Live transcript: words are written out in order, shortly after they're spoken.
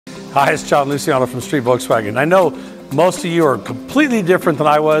Hi, it's John Luciano from Street Volkswagen. I know most of you are completely different than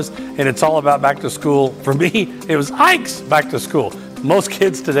I was, and it's all about back to school. For me, it was Ike's back to school. Most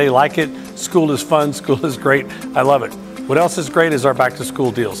kids today like it. School is fun, school is great. I love it. What else is great is our back to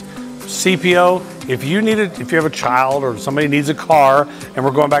school deals. CPO, if you have a child or somebody needs a car and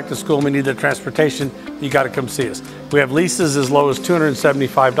we're going back to school and we need the transportation, you got to come see us. We have leases as low as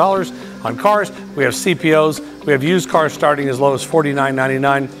 $275 on cars. We have CPOs. We have used cars starting as low as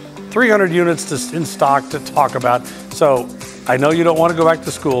 $49.99. 300 units in stock to talk about. So I know you don't want to go back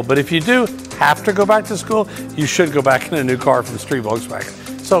to school, but if you do have to go back to school, you should go back in a new car from Street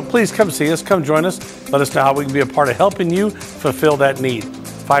Volkswagen. So please come see us, come join us. Let us know how we can be a part of helping you fulfill that need.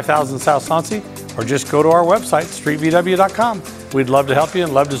 5000 South Soncy, or just go to our website, streetvw.com. We'd love to help you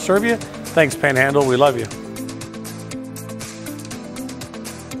and love to serve you. Thanks, Panhandle. We love you.